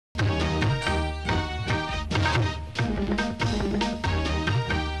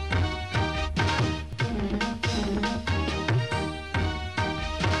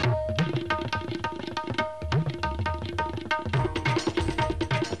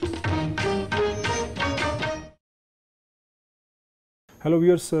Hello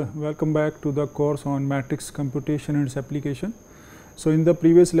viewers, welcome back to the course on matrix computation and its application. So, in the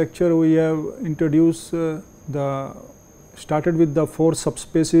previous lecture we have introduced started with the 4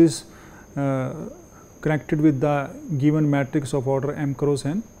 subspaces connected with the given matrix of order m cross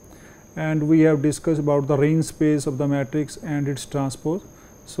n, and we have discussed about the range space of the matrix and its transpose.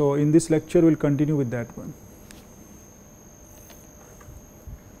 So, in this lecture we will continue with that one.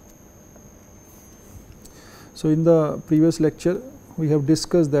 So, in the previous lecture we have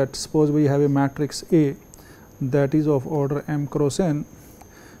discussed that suppose we have a matrix A that is of order m cross n,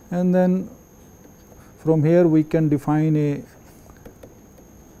 and then from here we can define a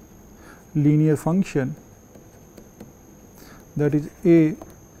linear function that is A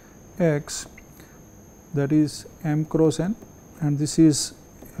x, that is m cross n, and this is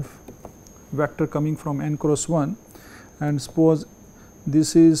vector coming from n cross 1, and suppose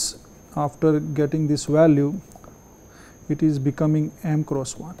this is after getting this value it is becoming m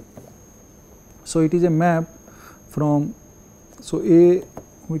cross 1. So, it is a map from, so A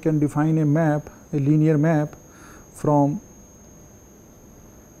we can define a map, a linear map from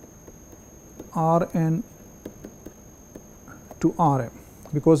Rn to Rm,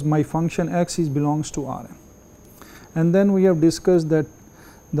 because my function x is belongs to Rm. And then we have discussed that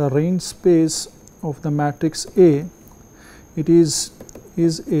the range space of the matrix A, it is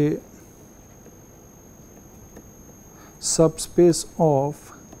a subspace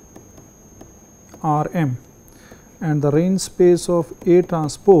of Rm, and the range space of A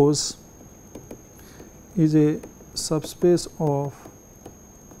transpose is a subspace of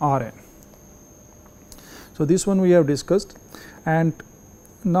Rn. So, this one we have discussed, and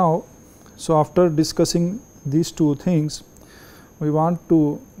now, so after discussing these two things we want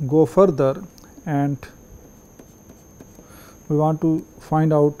to go further and we want to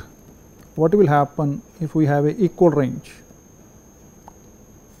find out what will happen if we have a equal range.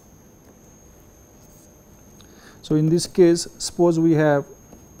 So, in this case suppose we have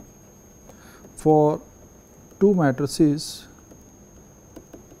for two matrices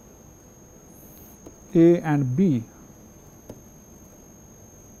A and B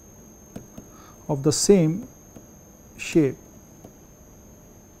of the same shape.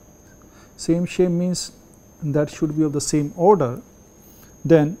 Same shape means that should be of the same order,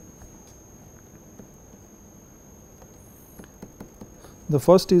 then the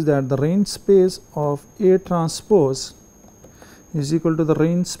first is that the range space of A transpose is equal to the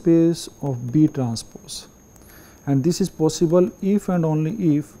range space of B transpose, and this is possible if and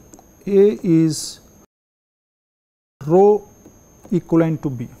only if A is row equivalent to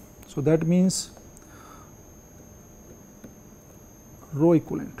B. So, that means row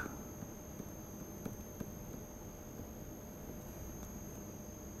equivalent.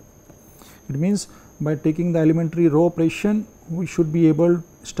 It means by taking the elementary row operation we should be able to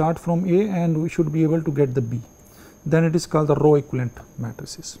start from A and we should be able to get the B, then it is called the row equivalent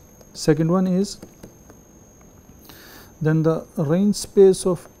matrices. Second one is then the range space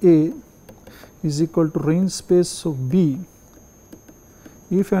of A is equal to range space of B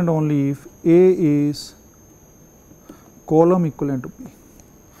if and only if A is column equivalent to B.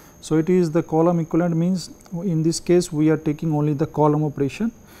 So, it is the column equivalent means in this case we are taking only the column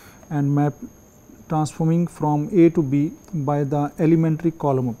operation and map transforming from A to B by the elementary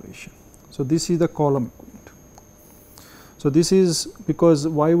column operation. So, this is the column equivalent. So, this is because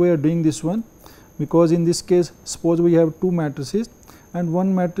why we are doing this one, because in this case suppose we have two matrices and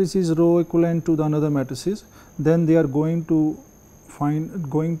one matrix is row equivalent to the another matrices, then they are going to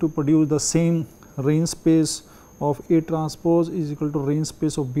produce the same range space of A transpose is equal to range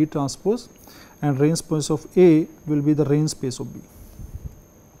space of B transpose, and range space of A will be the range space of B.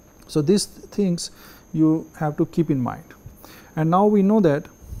 So, these things you have to keep in mind, and now we know that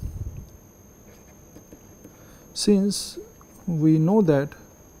since we know that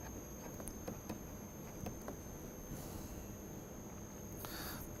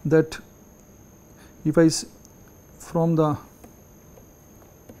if I from the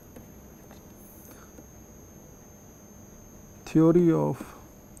theory of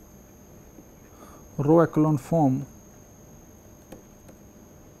row echelon form,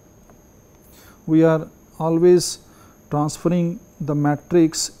 we are always transferring the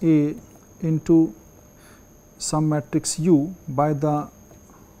matrix A into some matrix U by the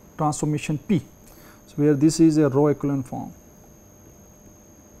transformation P. So, where this is a row echelon form.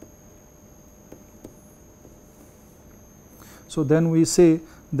 So, then we say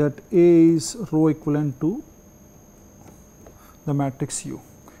that A is row equivalent to the matrix U,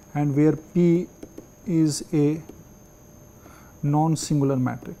 and where P is a non-singular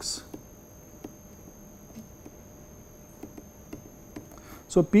matrix.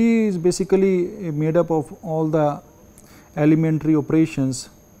 So, P is basically made up of all the elementary operations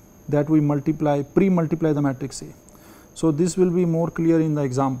that we multiply, pre-multiply the matrix A. So, this will be more clear in the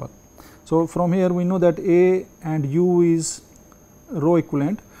example. So, from here we know that A and U is row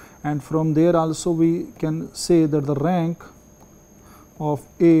equivalent, and from there also we can say that the rank of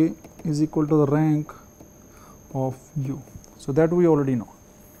A is equal to the rank of U. So, that we already know.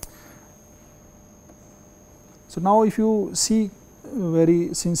 So, now if you see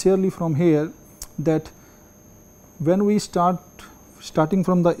very sincerely from here, that when we starting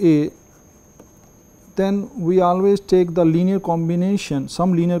from the A, then we always take the linear combination,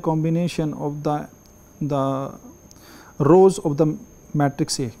 some linear combination of the rows of the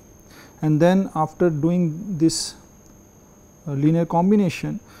matrix A, and then after doing this linear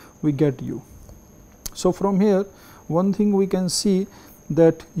combination we get U. So, from here one thing we can see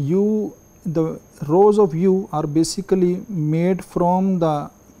that U, the rows of U are basically made from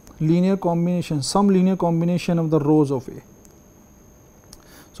the linear combination, some linear combination of the rows of A.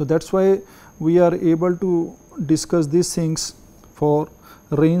 So, that is why we are able to discuss these things for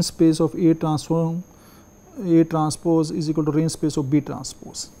range space of A transpose is equal to range space of B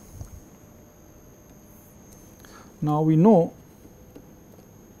transpose. Now, we know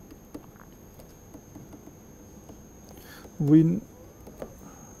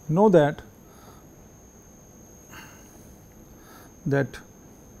that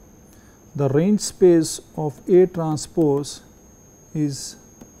the range space of A transpose is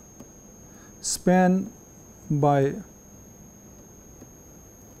spanned by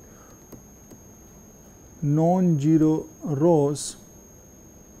non-zero rows,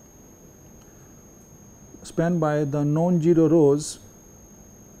 spanned by the non-zero rows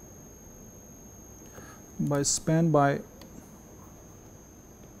spanned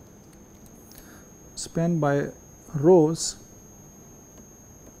by rows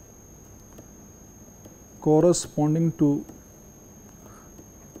corresponding to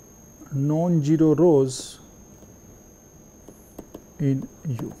non-zero rows in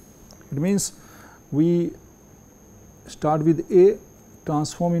U. It means we start with A,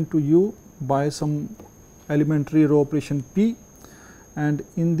 transform into U by some elementary row operation P, and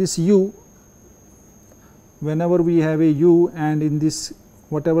in this U, whenever we have a U and in this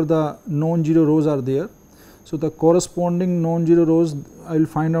whatever the non-zero rows are there, so the corresponding non-zero rows, I will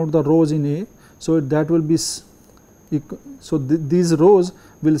find out the rows in A. So, that will be, so these rows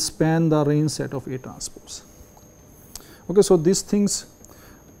will span the range set of A transpose. Okay, so these things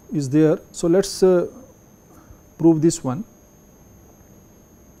is there. So, let us prove this one,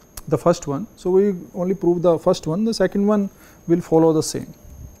 the first one. So, we only prove the first one, the second one will follow the same.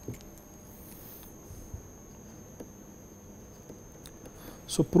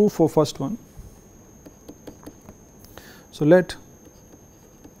 So, proof for first one. So, let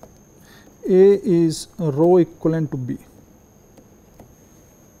A is a row equivalent to B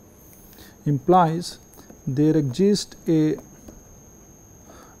implies there exists a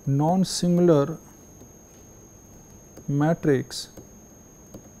non-singular matrix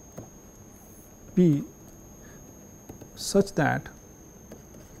P such that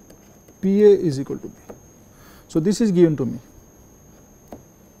PA is equal to B. So, this is given to me,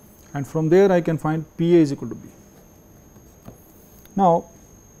 and from there I can find PA is equal to B. Now,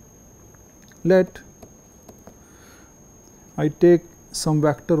 let I take some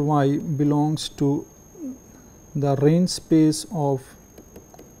vector y belongs to the range space of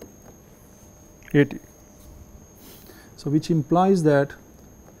AT. So, which implies that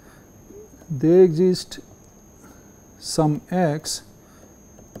there exists some x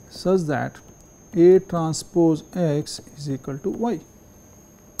such that A transpose x is equal to y,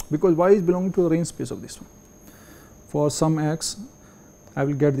 because y is belonging to the range space of this one. For some x I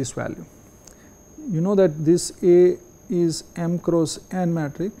will get this value. You know that this A is m cross n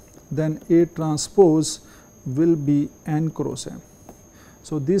matrix, then A transpose will be n cross m.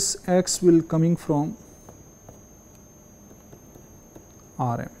 So, this x will coming from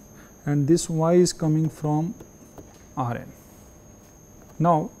Rm and this y is coming from Rn.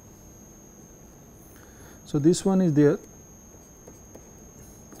 Now, so this one is there.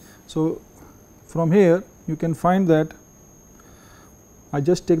 So, from here you can find that I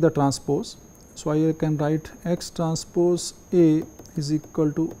just take the transpose. So, I can write x transpose A is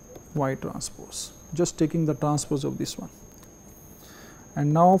equal to y transpose, just taking the transpose of this one.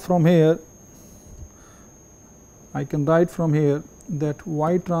 And now, from here I can write from here that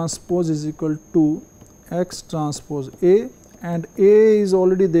y transpose is equal to x transpose A, and A is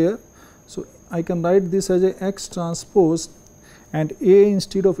already there. So, I can write this as a x transpose, and A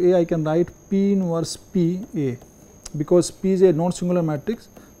instead of A I can write P inverse P A. because P is a non-singular matrix.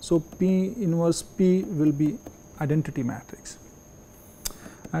 So, P inverse P will be identity matrix,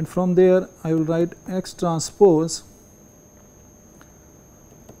 and from there I will write X transpose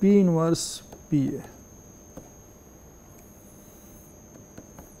P inverse P A,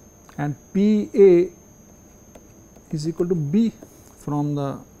 and P A is equal to B from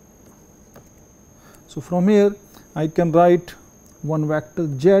the. So, from here I can write one vector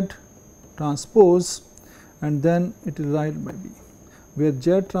Z transpose, and then it is divided by B, where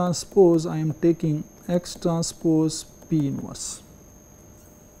Z transpose I am taking X transpose P inverse.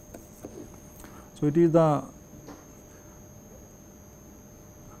 So, it is the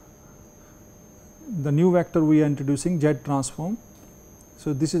new vector we are introducing, Z transform.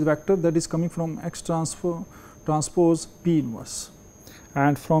 So, this is vector that is coming from X transpose P inverse,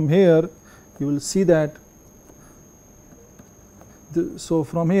 and from here you will see that. So,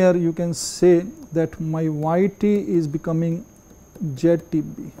 from here you can say that my YT is becoming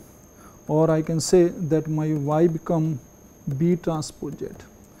ZTB, or I can say that my Y become B transpose Z.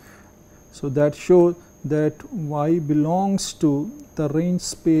 So, that shows that Y belongs to the range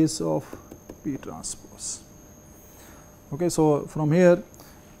space of P transpose. Okay, so, from here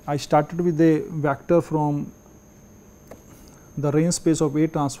I started with a vector from the range space of A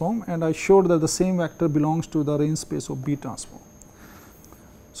transform, and I showed that the same vector belongs to the range space of B transform.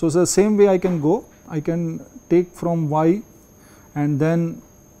 So, the same way I can go, I can take from Y and then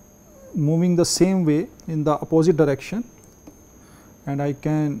moving the same way in the opposite direction, and I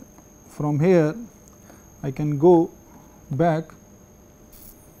can from here I can go back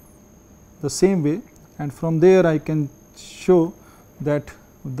the same way, and from there I can show that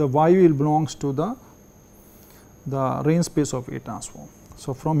the Y will belongs to the range space of A transform.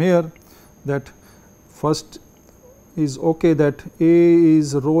 So, from here that first is okay, that A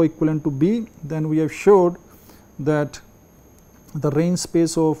is rho equivalent to B, then we have showed that the range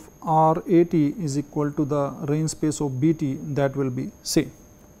space of RAT is equal to the range space of BT, that will be same.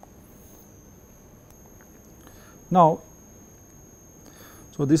 Now,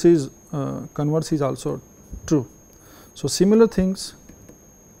 so this is converse is also true. So, similar things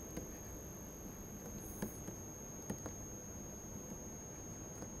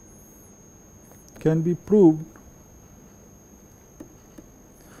can be proved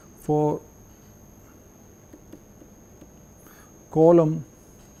for column,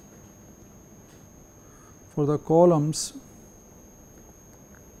 for the columns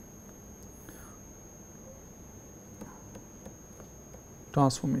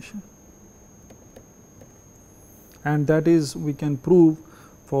transformation, and that is we can prove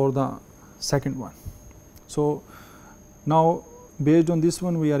for the second one. So, now based on this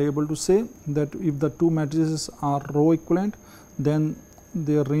one we are able to say that if the two matrices are row equivalent, then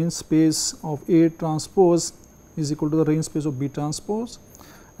their range space of A transpose is equal to the range space of B transpose,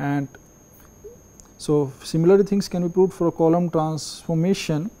 and so similar things can be proved for a column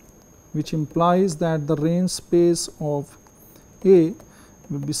transformation, which implies that the range space of A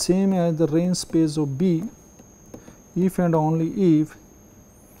will be same as the range space of B if and only if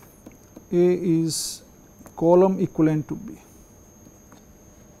A is column equivalent to B.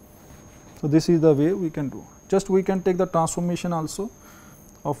 So, this is the way we can do. Just we can take the transformation also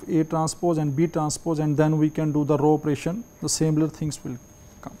of A transpose and B transpose, and then we can do the row operation, the similar things will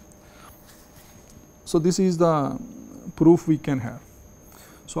come. So, this is the proof we can have.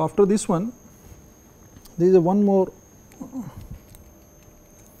 So, after this one there is a one more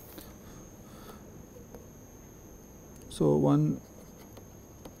one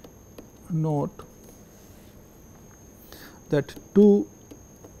note that two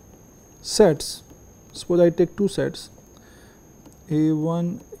sets, suppose I take two sets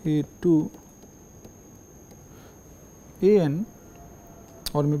A1, A2, AN,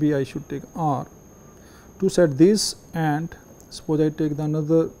 or maybe I should take R, two set this, and suppose I take the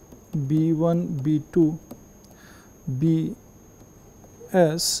another B1, B2,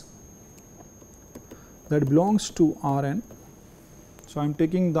 BS that belongs to Rn. So, I am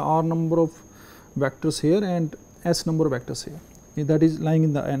taking the R number of vectors here and S number of vectors here, that is lying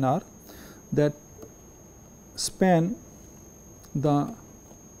in the NR, that span the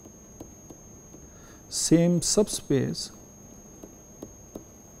same subspace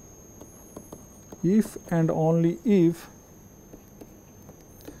if and only if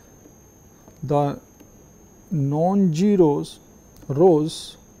the non-zeros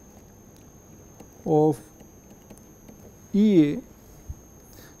rows of EA.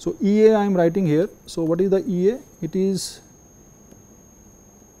 So, EA I am writing here. So, what is the EA? It is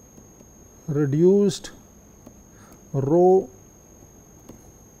reduced row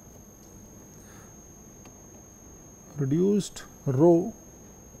reduced row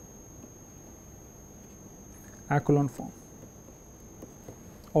echelon form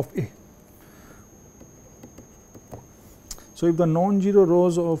of A. So, if the non-zero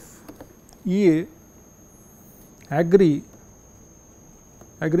rows of EA agree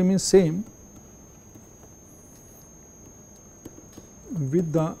means same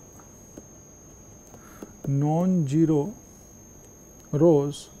with the non-zero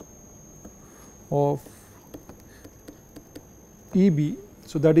rows of EB.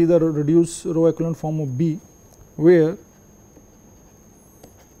 So, that is the reduced row echelon form of B, where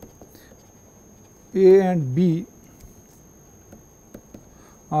A and B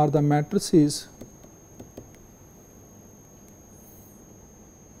are the matrices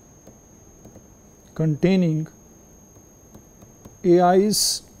containing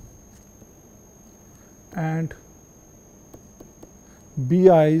AIs and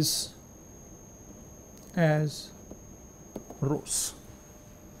BIs as rows.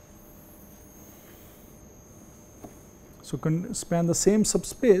 So, can span the same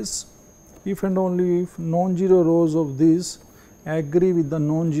subspace if and only if non-zero rows of these agree with the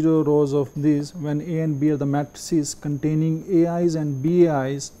non-zero rows of these when A and B are the matrices containing AIs and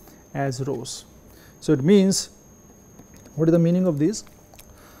BIs as rows. So, it means, what is the meaning of this?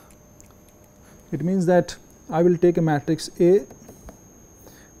 It means that I will take a matrix A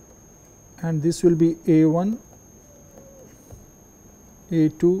and this will be A1,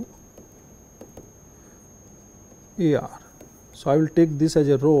 A2, AR. So, I will take this as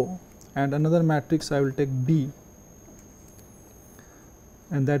a row and another matrix I will take B,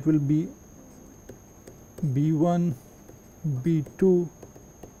 and that will be B1, B2,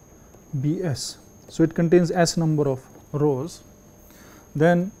 BS. So, it contains S number of rows.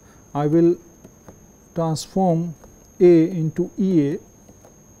 Then I will transform A into EA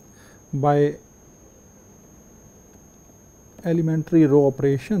by elementary row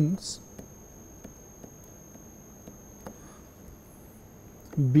operations.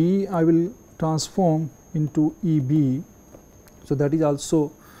 B I will transform into EB. So, that is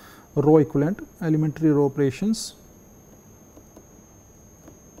also row equivalent, elementary row operations.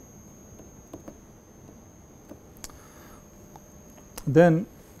 Then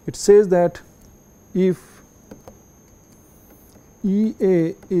it says that if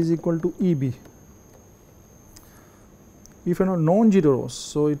EA is equal to EB, if you know non-zero rows,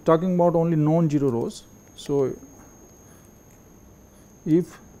 so it is talking about only non-zero rows. So,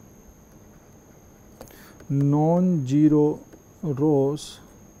 if non-zero rows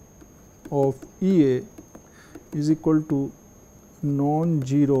of EA is equal to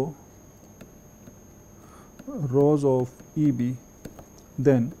non-zero rows of EB,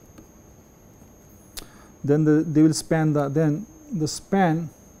 then they will span the span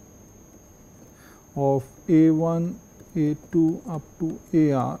of A1, A2 up to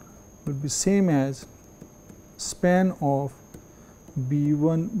AR will be same as span of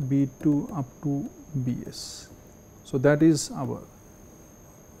B1, B2 up to BS. So, that is our.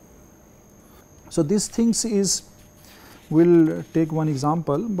 So, these things is, we will take one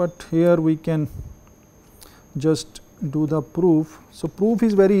example, but here we can just do the proof. So, proof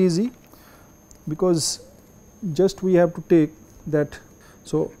is very easy because just we have to take that.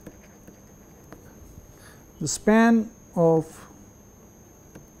 So, the span of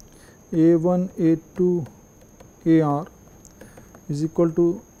A1, A2, AR is equal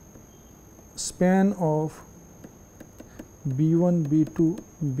to span of B1, B2,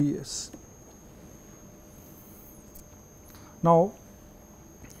 BS. Now,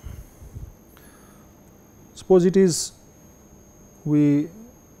 suppose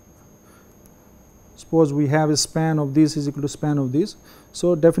we have a span of this is equal to span of this.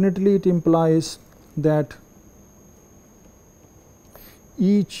 So, definitely it implies that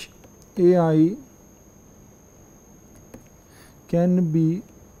each AI can be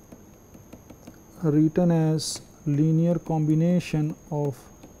written as linear combination of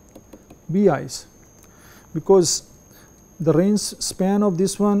BIs, because the range span of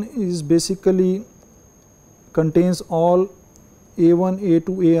this one is basically contains all A1,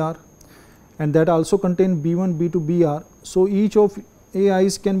 A2, AR, and that also contain B1, B2, BR. So, each of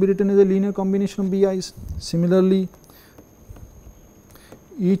AIs can be written as a linear combination of BIs. Similarly,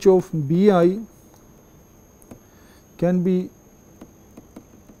 each of BI can be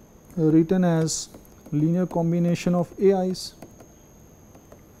written as linear combination of AIs,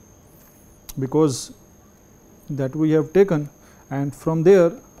 because that we have taken, and from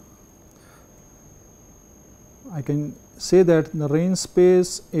there I can say that the range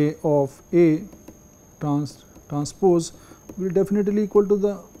space A of A transpose will definitely equal to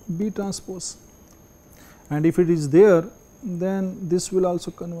the B transpose, and if it is there, then this will also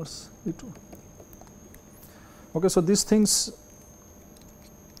converse it. Okay, so these things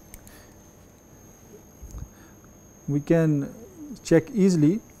we can check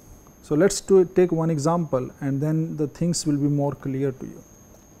easily. So let us take one example, and then the things will be more clear to you.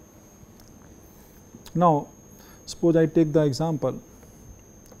 Now suppose I take the example.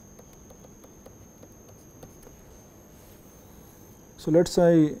 So let us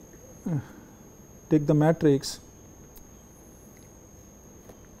say take the matrix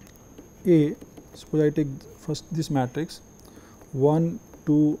A. Suppose I take first this matrix 1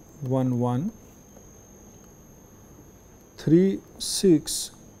 2 1 1 3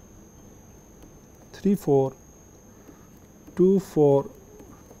 6 3 4 2 4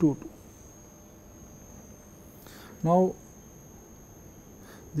 2 2. Now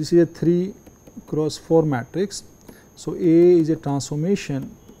this is a 3 cross 4 matrix. So A is a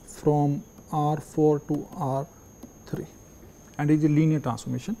transformation from R4 to R3 and it is a linear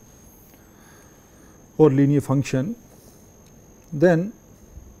transformation or linear function. Then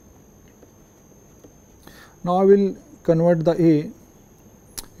now I will convert the A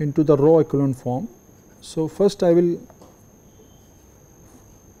into the row echelon form. So first I will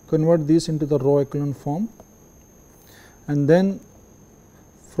convert this into the row echelon form, and then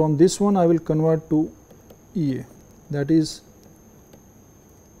from this one I will convert to EA, that is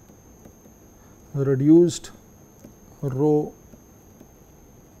reduced row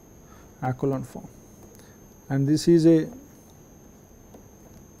echelon form, and this is a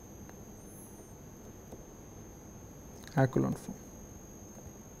echelon form,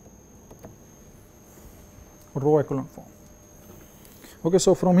 row echelon form. Okay,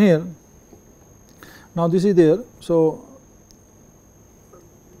 so from here now this is there. So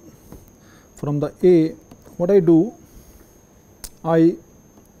from the A, what I do, I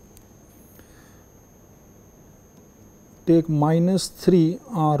take minus 3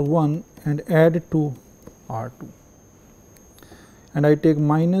 R1 and add to R2, and I take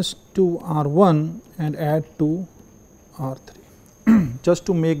minus 2 R1 and add to R3 just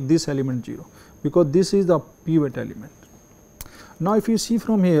to make this element 0, because this is the pivot element. Now if you see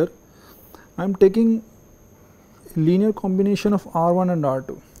from here, I am taking linear combination of R1 and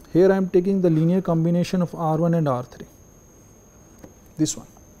R2. Here I am taking the linear combination of R1 and R3, this one,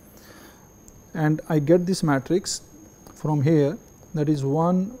 and I get this matrix from here, that is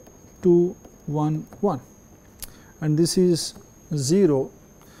 1 2 1 1, and this is 0.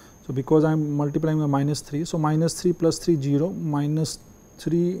 So because I am multiplying by minus 3, so minus 3 plus 3 0, minus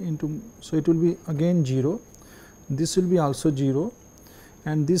 3 into, so it will be again 0, this will be also 0,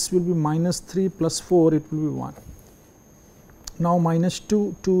 and this will be minus 3 plus 4, it will be 1. Now minus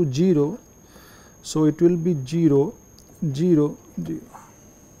 2 to 0, so it will be 0 0 0.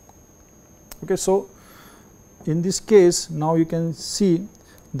 Okay, so in this case now you can see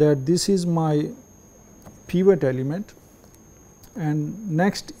that this is my pivot element, and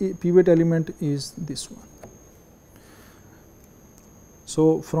next pivot element is this one.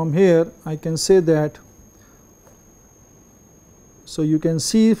 So from here I can say that, so you can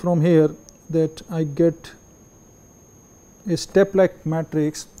see from here that I get a step like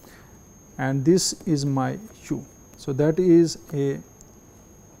matrix, and this is my U. So that is a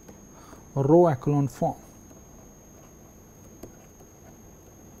row echelon form,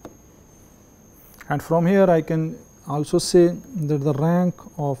 and from here I can also say that the rank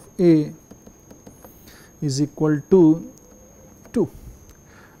of A is equal to 2,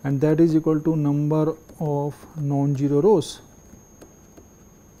 and that is equal to number of non-zero rows.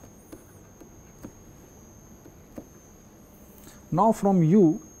 Now from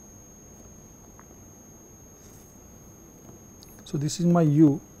U, so this is my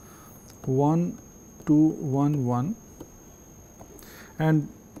U 1 2 1 1, and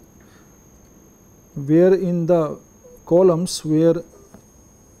where in the columns where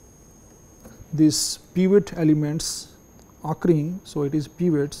these pivot elements occurring, so it is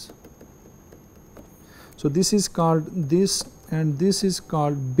pivots. So this is called this, and this is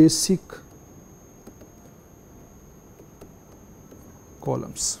called basic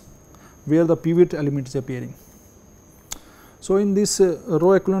columns where the pivot element is appearing. So in this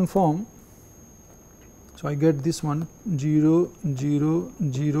row echelon form, so I get this one 0 0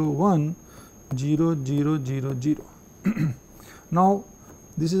 0 1 0 0 0 0. Now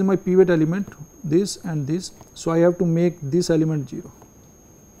this is my pivot element, this and this, so I have to make this element 0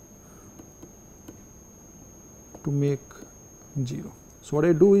 to make 0. So what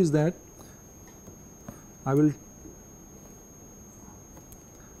I do is that I will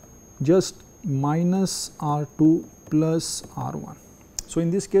just minus R2 plus R1. So, in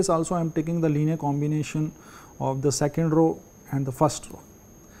this case also I am taking the linear combination of the second row and the first row,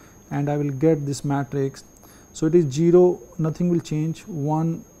 and I will get this matrix. So, it is 0, nothing will change,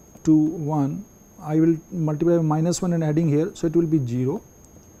 1 2 1, I will multiply by -1 and adding here. So, it will be 0,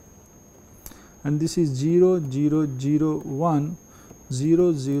 and this is 0 0 0 1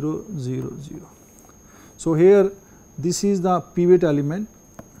 0 0 0 0. So, here this is the pivot element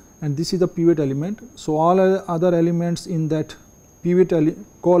and this is the pivot element. So, all other elements in that pivot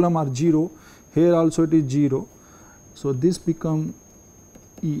column are 0, here also it is 0. So, this become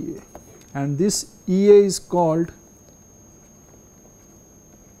EA, and this EA is called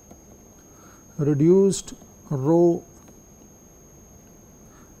reduced row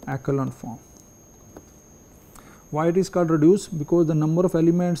echelon form. Why it is called reduced? Because the number of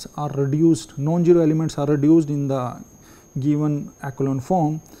elements are reduced, non-zero elements are reduced in the given echelon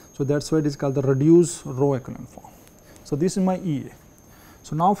form. So, that is why it is called the reduced row echelon form. So, this is my EA.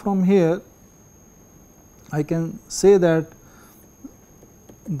 So, now from here I can say that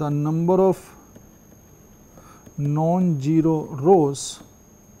the number of non-zero rows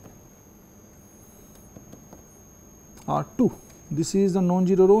are 2. This is the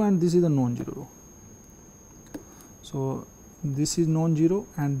non-zero row and this is the non-zero row. So, this is non-zero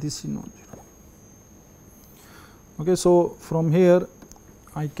and this is non-zero. Okay, so, from here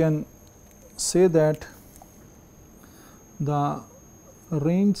I can say that the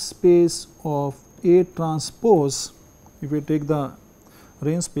range space of A transpose, if we take the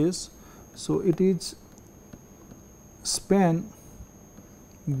range space, so it is spanned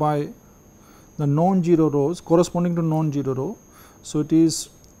by the non-zero rows corresponding to non-zero row. So, it is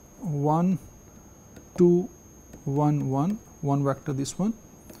 1 2 1 1, one vector, this one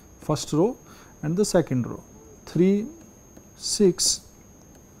first row, and the second row 3 6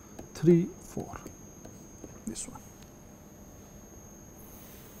 3 4, this one.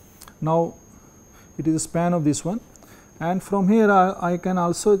 Now, it is a span of this one, and from here I can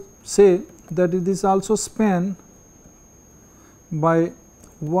also say that it is also span by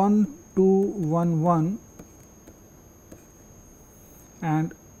 1 2 1 1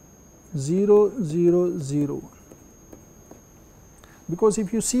 and 0 0 0 1. Because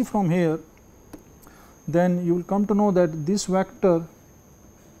if you see from here, then you will come to know that this vector,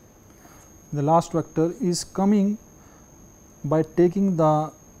 the last vector, is coming by taking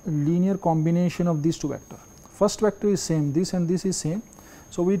the linear combination of these two vectors. First vector is same, this and this is same.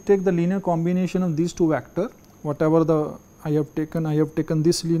 So, we take the linear combination of these two vectors, whatever the I have taken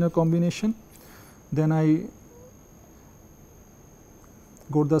this linear combination, then I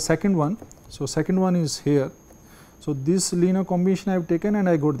go to the second one. So, second one is here. So, this linear combination I have taken and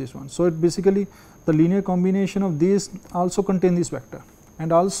I got this one. So, it basically the linear combination of these also contain this vector,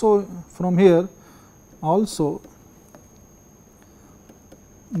 and also from here also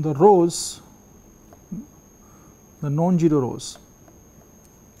the rows, the non-zero rows,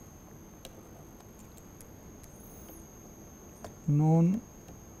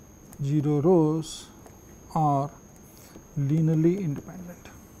 non-zero rows are linearly independent.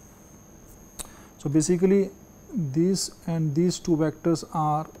 So, basically these and these two vectors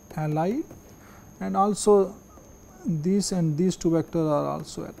are allied, and also these and these two vectors are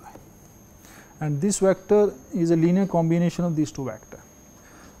also allied, and this vector is a linear combination of these two vectors.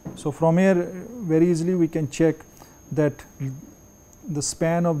 So, from here very easily we can check that the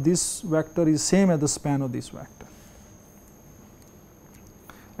span of this vector is same as the span of this vector,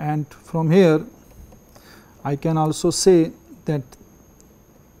 and from here I can also say that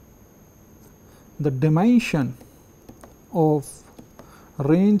the dimension of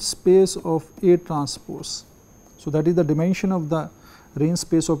range space of A transpose. So, that is the dimension of the range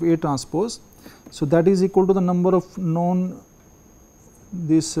space of A transpose. So, that is equal to the number of linearly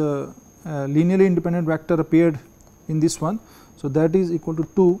independent vector appeared in this one. So, that is equal to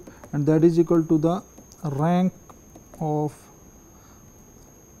 2, and that is equal to the rank of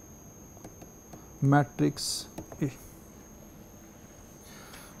matrix A.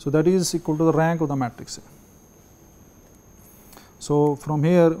 So, that is equal to the rank of the matrix A. So, from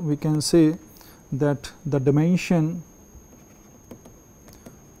here we can say that the dimension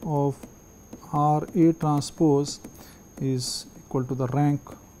of R A transpose is equal to the rank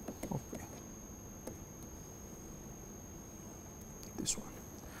of A, this one.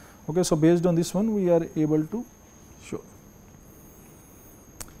 Okay, so, based on this one we are able to show.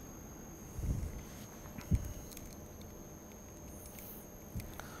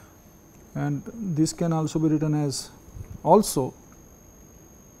 And this can also be written as also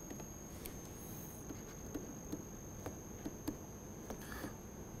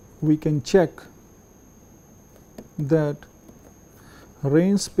we can check that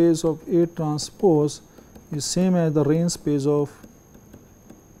range space of A transpose is same as the range space of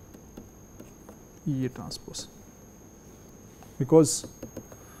EA transpose, because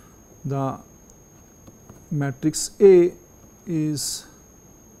the matrix A is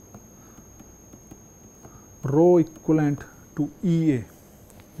row equivalent to EA,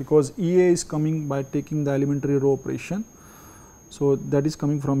 because EA is coming by taking the elementary row operation. So, that is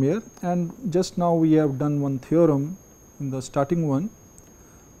coming from here, and just now we have done one theorem in the starting one,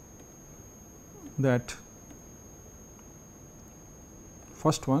 that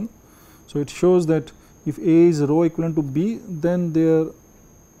first one. So, it shows that if A is row equivalent to B, then the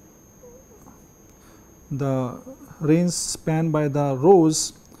range span by the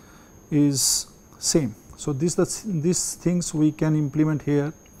rows is same. So, these things we can implement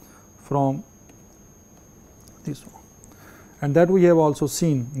here from this one, and that we have also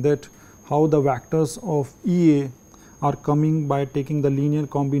seen that how the vectors of EA are coming by taking the linear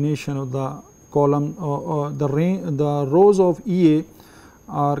combination of the column, the rows of EA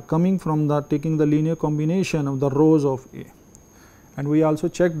are coming from the taking the linear combination of the rows of A, and we also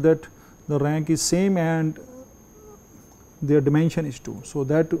checked that the rank is same and their dimension is 2. So,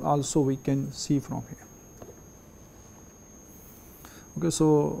 that also we can see from here. Okay,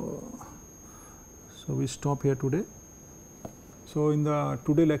 so we stop here today. So, in the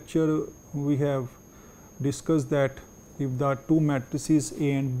today lecture we have discussed that if the two matrices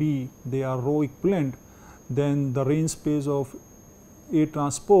A and B, they are row equivalent, then the range space of A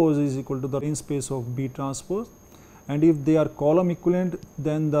transpose is equal to the range space of B transpose, and if they are column equivalent,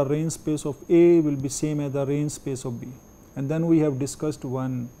 then the range space of A will be same as the range space of B, and then we have discussed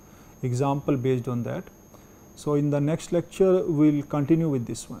one example based on that. So, in the next lecture we will continue with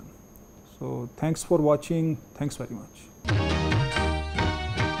this one. So, thanks for watching. Thanks very much.